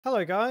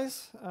Hello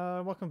guys,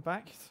 welcome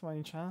back to my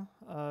new channel.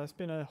 It's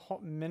been a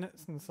hot minute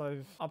since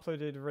I've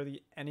uploaded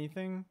really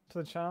anything to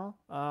the channel.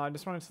 I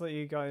just wanted to let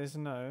you guys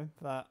know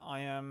that I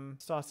am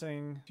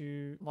starting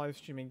to live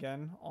stream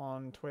again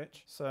on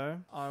Twitch. So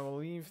I will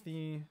leave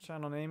the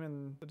channel name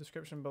in the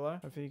description below.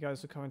 Hopefully you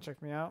guys will come and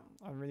check me out.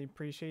 I really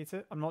appreciate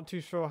it. I'm not too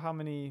sure how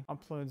many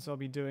uploads I'll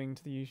be doing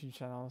to the YouTube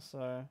channel, so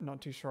I'm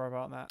not too sure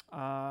about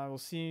that. We'll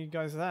see you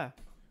guys there.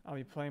 I'll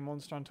be playing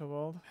Monster Hunter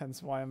World,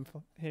 hence why I'm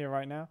here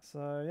right now.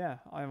 So yeah,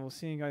 I will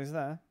see you guys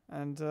there,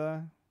 and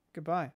goodbye.